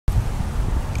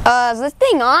Is this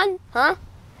thing on? Huh?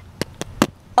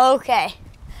 Okay.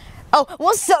 Oh,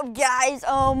 what's up, guys?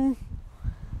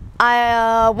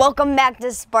 Welcome back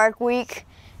to Spark Week.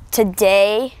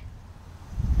 Today,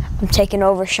 I'm taking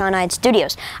over Shawn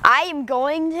Studios. I am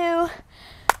going to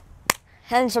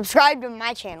and subscribe to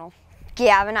my channel,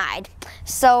 Gavin Ide.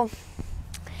 So,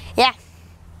 yeah,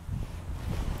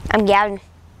 I'm Gavin.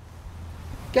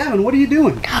 Gavin, what are you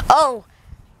doing? Oh,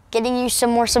 getting you some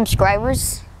more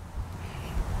subscribers.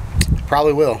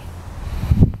 Probably will.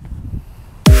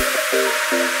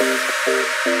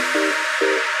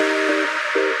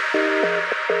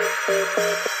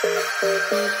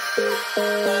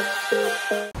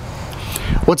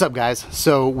 What's up, guys?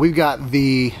 So we've got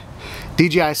the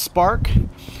DJI Spark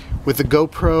with the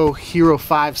GoPro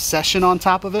Hero5 Session on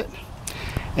top of it,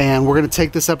 and we're going to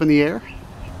take this up in the air,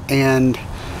 and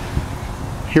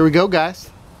here we go, guys.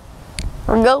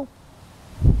 Here we go.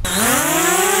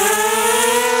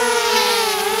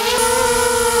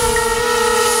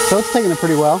 So it's taking it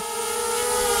pretty well.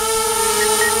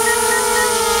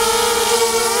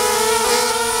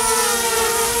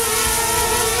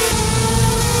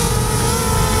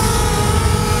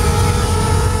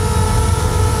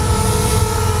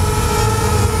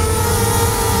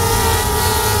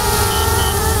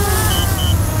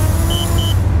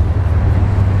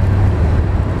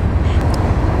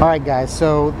 Alright guys,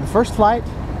 so the first flight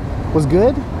was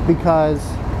good because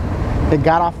it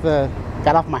got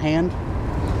off my hand,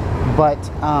 but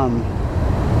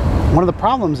one of the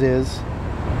problems is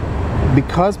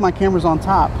because my camera's on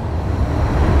top,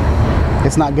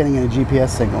 it's not getting a GPS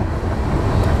signal.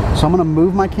 So I'm going to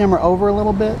move my camera over a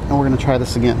little bit and we're going to try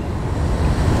this again.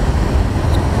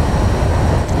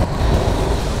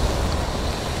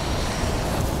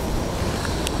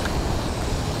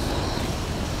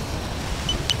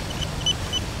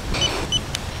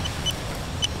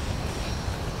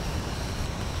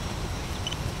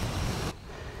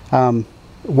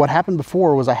 What happened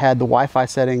before was I had the Wi-Fi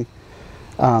setting,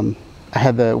 I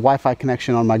had the Wi-Fi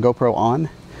connection on my GoPro on,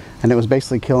 and it was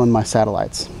basically killing my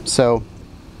satellites. So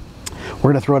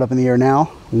we're going to throw it up in the air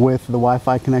now with the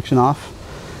Wi-Fi connection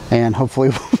off, and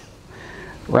hopefully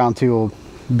round 2 will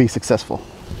be successful.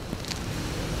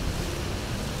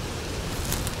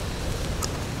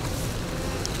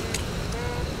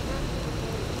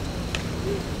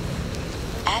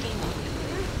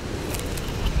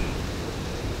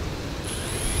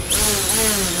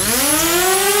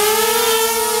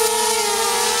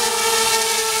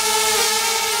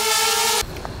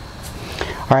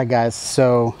 Alright guys,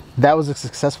 so that was a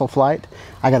successful flight.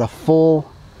 I got a full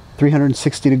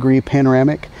 360-degree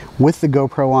panoramic with the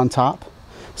GoPro on top.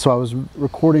 So I was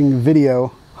recording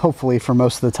video, hopefully, for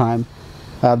most of the time.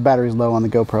 The battery's low on the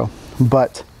GoPro.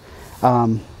 But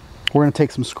we're going to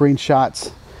take some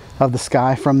screenshots of the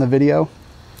sky from the video.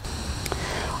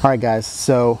 Alright guys,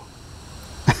 so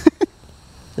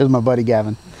there's my buddy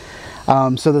Gavin.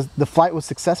 So the flight was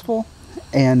successful,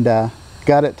 and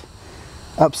got it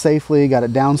up safely, got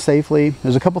it down safely.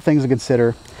 There's a couple things to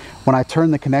consider. When I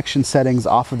turn the connection settings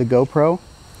off of the GoPro,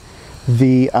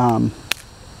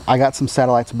 I got some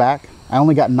satellites back. I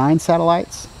only got 9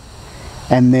 satellites,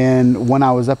 and then when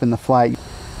I was up in the flight,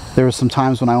 there was some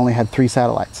times when I only had 3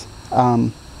 satellites.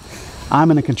 I'm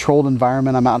in a controlled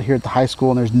environment. I'm out here at the high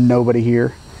school and there's nobody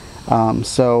here,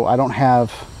 so I don't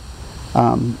have,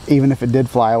 even if it did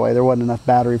fly away, there wasn't enough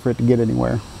battery for it to get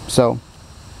anywhere. So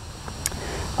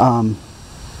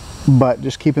but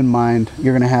just keep in mind,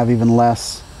 you're going to have even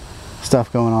less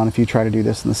stuff going on if you try to do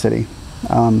this in the city.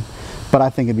 But I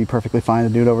think it'd be perfectly fine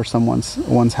to do it over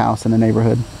one's house in a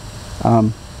neighborhood.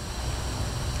 And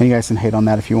you guys can hate on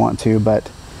that if you want to,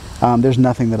 but there's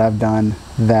nothing that I've done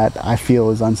that I feel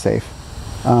is unsafe.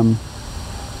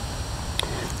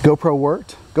 GoPro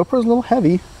worked. GoPro's a little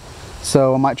heavy,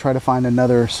 so I might try to find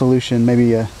another solution,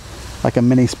 maybe like a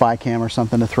mini spy cam or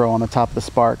something to throw on the top of the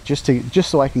Spark, just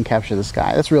so I can capture the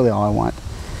sky. That's really all I want.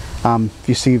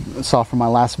 If you saw from my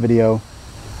last video,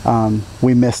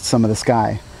 we missed some of the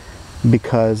sky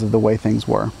because of the way things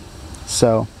were.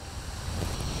 So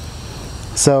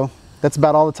that's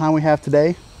about all the time we have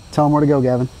today. Tell them where to go,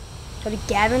 Gavin. Go to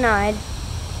Gavin Ide.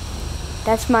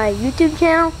 That's my YouTube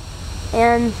channel,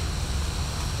 and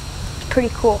it's pretty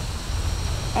cool.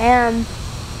 And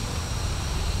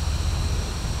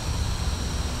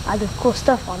I do cool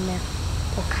stuff on there.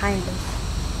 Well, kind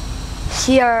of.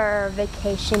 See our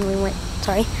vacation we went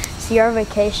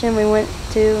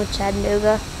to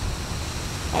Chattanooga.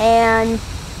 And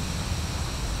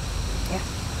yeah.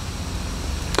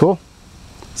 Cool.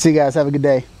 See you guys. Have a good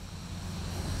day.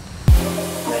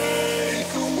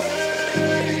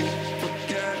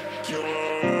 Forget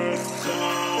your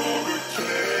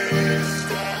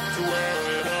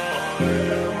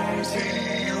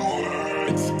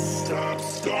difference.